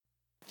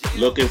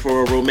Looking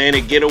for a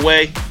romantic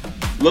getaway?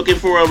 Looking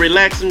for a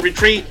relaxing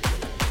retreat?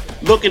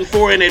 Looking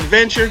for an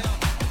adventure?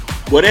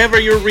 Whatever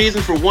your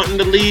reason for wanting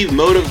to leave,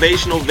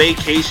 Motivational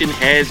Vacation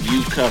has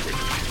you covered.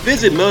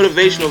 Visit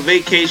Motivational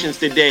Vacations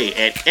today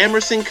at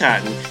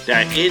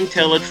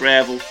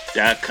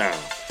emersonCotton.intellitravel.com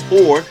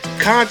or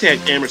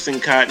contact Emerson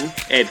Cotton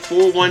at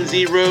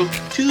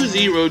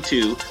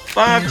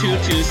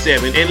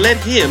 410-202-5227 and let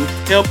him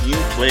help you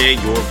plan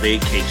your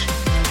vacation.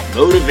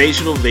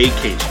 Motivational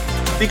Vacations,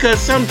 because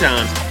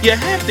sometimes you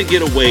have to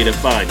get away to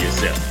find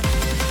yourself.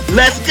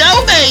 Let's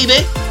go,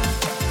 baby!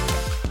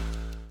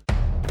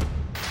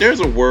 There's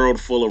a world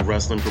full of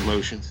wrestling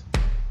promotions,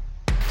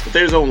 but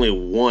there's only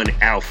one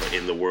alpha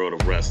in the world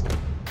of wrestling.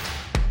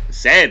 The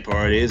sad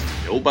part is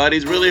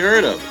nobody's really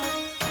heard of it.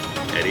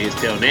 That is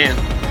till now.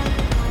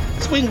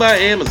 Swing by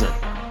Amazon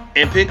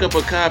and pick up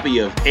a copy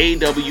of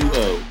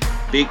AWO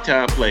Big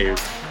Time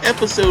Players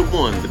Episode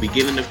 1 The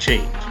Beginning of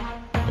Change,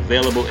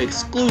 available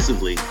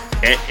exclusively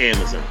at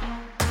Amazon.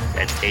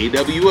 That's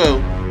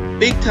AWO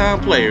Big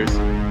Time Players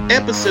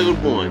Episode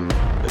 1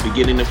 The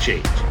Beginning of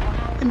Change.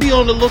 And be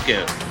on the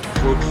lookout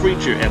for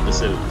future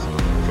episodes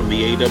from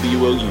the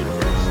AWO universe.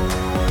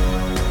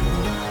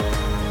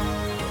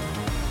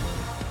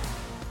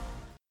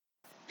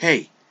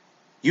 Hey,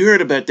 you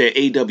heard about that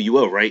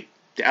AWO, right?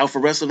 The Alpha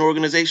Wrestling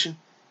Organization?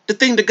 The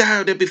thing the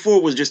guy that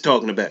before was just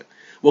talking about.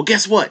 Well,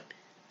 guess what?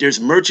 There's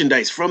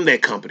merchandise from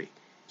that company.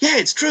 Yeah,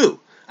 it's true.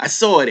 I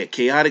saw it at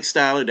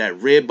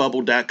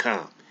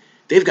chaoticstyler.redbubble.com.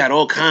 They've got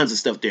all kinds of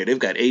stuff there. They've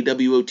got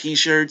AWO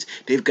t-shirts.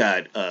 They've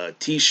got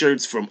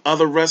t-shirts from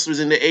other wrestlers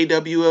in the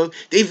AWO.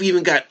 They've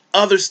even got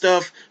other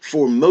stuff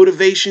for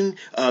motivation,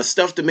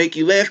 stuff to make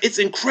you laugh. It's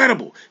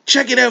incredible.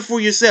 Check it out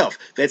for yourself.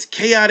 That's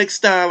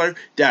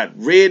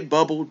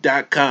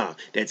chaoticstyler.redbubble.com.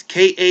 That's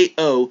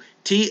KAOTIC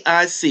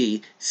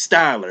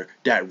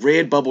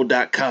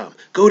styler.redbubble.com.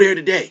 Go there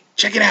today.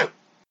 Check it out.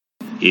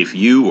 If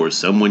you or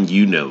someone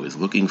you know is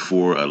looking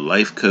for a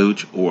life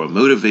coach or a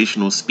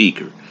motivational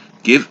speaker,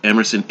 give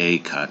Emerson A.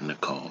 Cotton a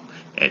call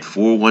at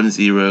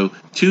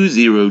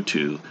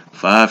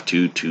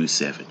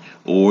 410-202-5227,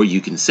 or you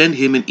can send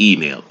him an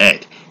email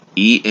at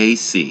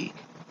EAC,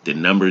 the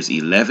numbers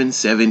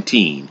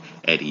 1117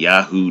 at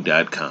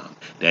yahoo.com.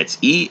 That's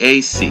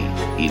EAC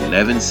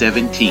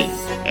 1117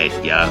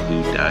 at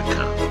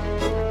yahoo.com.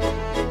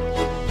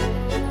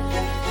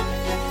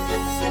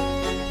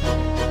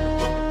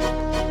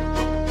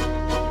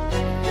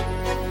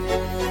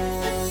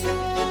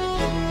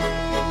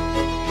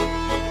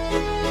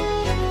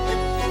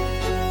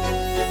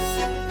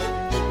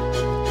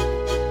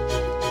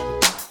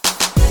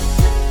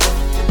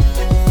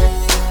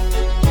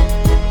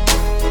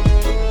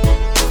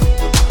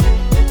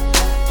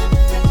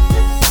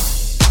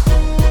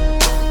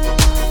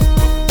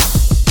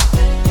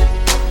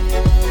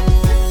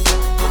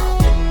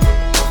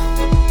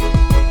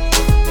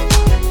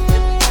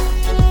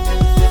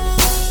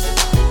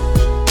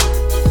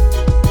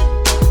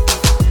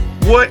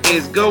 What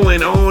is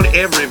going on,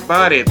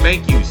 everybody?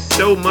 Thank you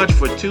so much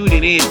for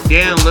tuning in,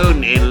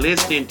 downloading, and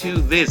listening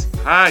to this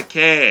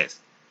podcast.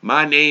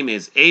 My name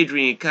is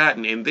Adrian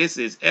Cotton, and this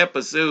is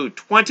episode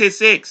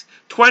 26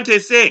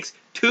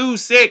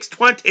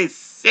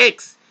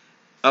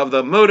 of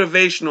the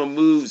Motivational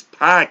Moves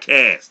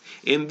podcast.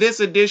 In this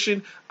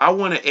edition, I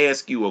want to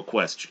ask you a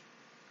question.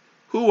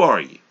 Who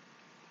are you?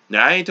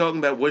 Now, I ain't talking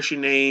about what's your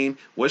name,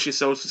 what's your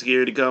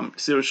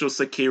social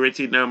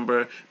security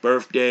number,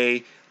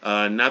 birthday,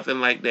 nothing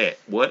like that.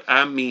 What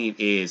I mean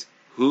is,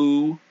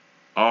 who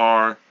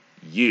are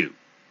you?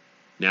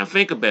 Now,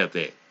 think about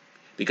that,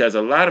 because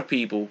a lot of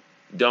people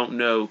don't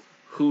know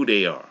who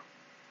they are.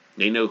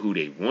 They know who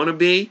they want to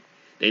be.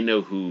 They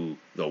know who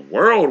the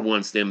world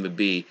wants them to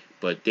be,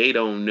 but they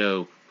don't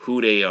know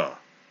who they are.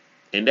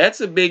 And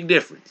that's a big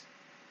difference.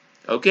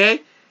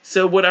 Okay?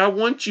 So what I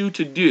want you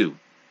to do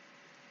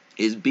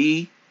is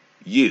be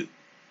you.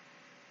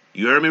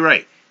 You heard me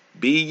right.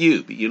 Be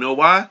you. But you know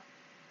why?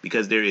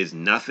 Because there is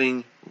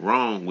nothing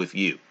wrong with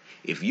you.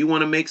 If you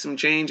want to make some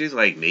changes,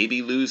 like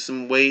maybe lose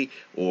some weight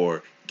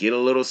or get a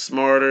little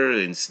smarter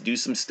and do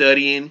some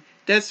studying,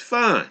 that's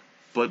fine.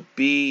 But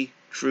be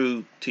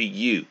true to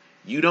you.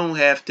 You don't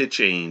have to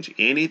change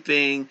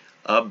anything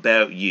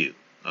about you.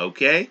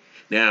 Okay?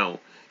 Now,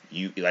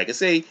 you, like I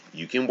say,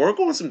 you can work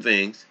on some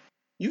things.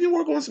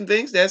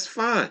 That's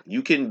fine.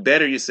 You can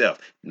better yourself.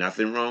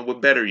 Nothing wrong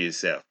with better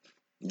yourself.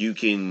 You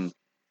can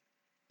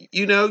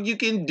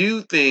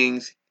do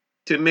things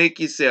to make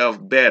yourself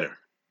better,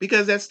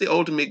 because that's the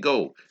ultimate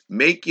goal.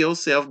 Make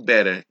yourself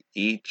better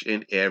each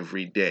and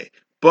every day.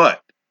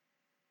 But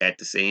at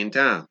the same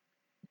time,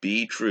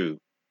 be true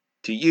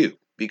to you,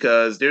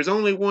 because there's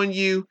only one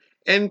you,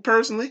 and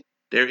personally,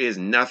 there is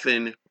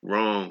nothing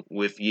wrong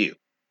with you.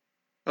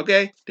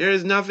 Okay? There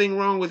is nothing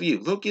wrong with you.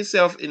 Look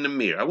yourself in the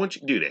mirror. I want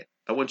you to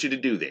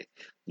do that.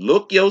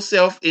 Look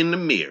yourself in the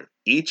mirror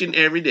each and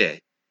every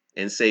day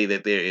and say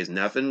that there is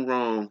nothing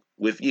wrong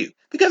with you,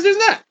 because there's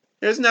not.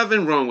 There's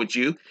nothing wrong with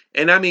you.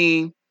 And I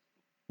mean,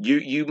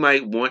 you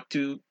might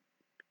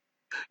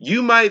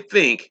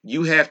think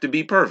you have to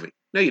be perfect.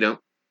 No, you don't.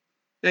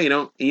 No, you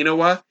don't. And you know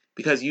why?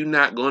 Because you're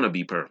not going to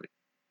be perfect.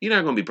 You're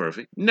not going to be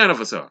perfect. None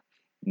of us are.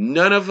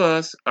 None of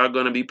us are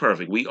going to be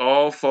perfect. We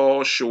all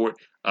fall short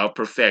of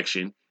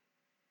perfection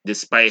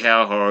despite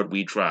how hard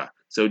we try.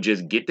 So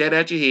just get that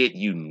out your head.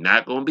 You're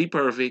not going to be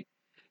perfect.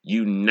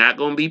 You're not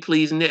going to be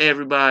pleasing to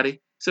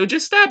everybody. So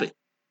just stop it.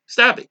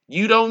 Stop it.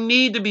 You don't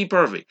need to be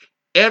perfect.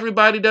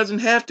 Everybody doesn't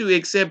have to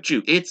accept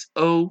you. It's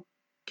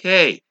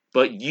okay.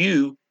 But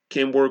you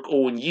can work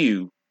on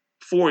you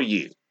for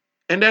you.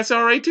 And that's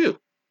all right too.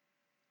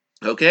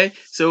 Okay?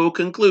 So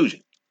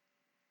conclusion.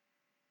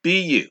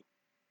 Be you.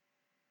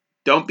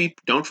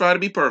 Don't try to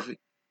be perfect.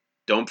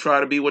 Don't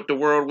try to be what the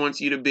world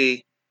wants you to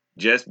be.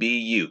 Just be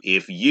you.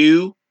 If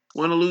you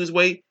want to lose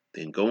weight,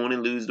 then go on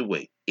and lose the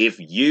weight. If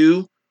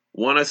you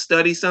want to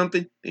study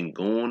something, then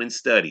go on and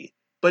study it.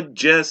 But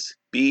just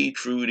be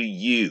true to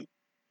you.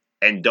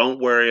 And don't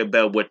worry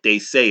about what they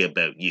say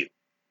about you.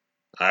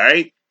 All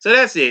right? So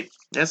that's it.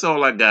 That's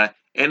all I got.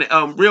 And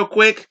real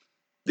quick,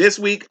 this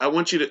week I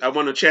want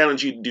to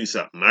challenge you to do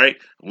something, all right?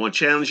 I want to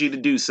challenge you to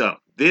do something.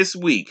 This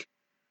week,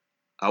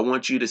 I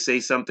want you to say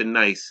something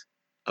nice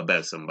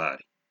about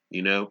somebody.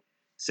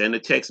 Send a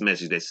text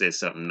message that says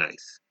something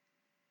nice.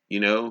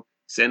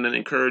 Send an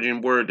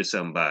encouraging word to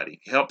somebody.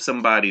 Help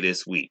somebody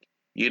this week.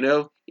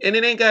 And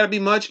it ain't got to be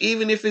much,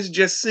 even if it's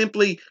just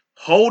simply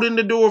holding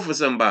the door for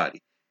somebody.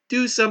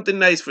 Do something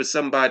nice for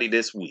somebody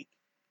this week.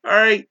 All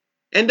right?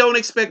 And don't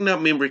expect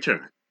nothing in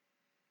return.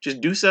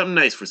 Just do something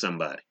nice for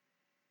somebody.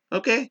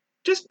 Okay?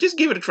 Just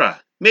give it a try.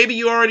 Maybe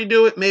you already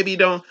do it. Maybe you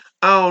don't.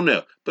 I don't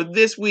know. But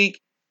this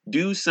week,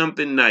 do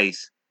something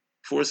nice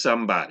for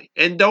somebody.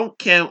 And don't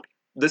count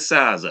the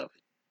size of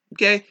it.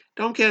 Okay?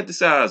 Don't count the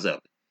size of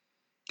it.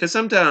 Because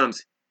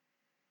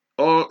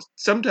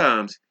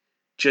sometimes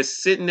just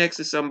sitting next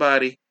to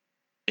somebody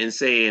and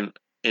saying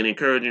an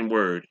encouraging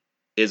word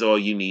is all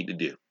you need to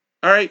do.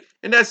 All right?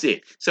 And that's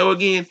it. So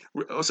again,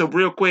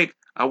 real quick,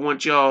 I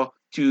want y'all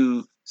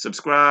to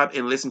subscribe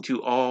and listen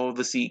to all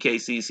the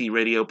CKCC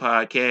radio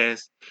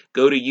podcasts.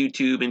 Go to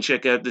YouTube and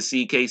check out the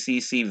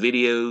CKCC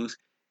videos.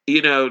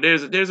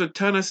 There's a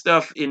ton of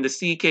stuff in the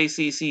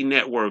CKCC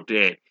network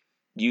that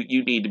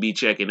you need to be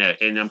checking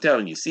out. And I'm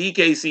telling you,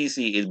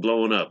 CKCC is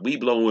blowing up. We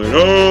blowing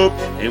up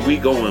and we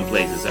going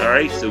places. All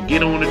right? So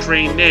get on the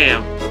train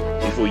now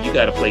before you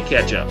got to play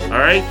catch up. All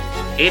right?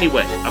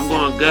 Anyway, I'm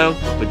going to go.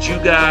 But you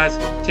guys,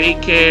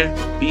 take care,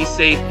 be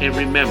safe, and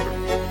remember,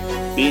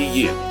 be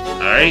you.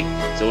 All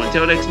right? So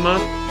until next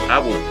month, I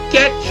will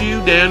catch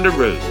you down the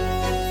road.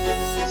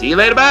 See you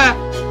later.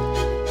 Bye.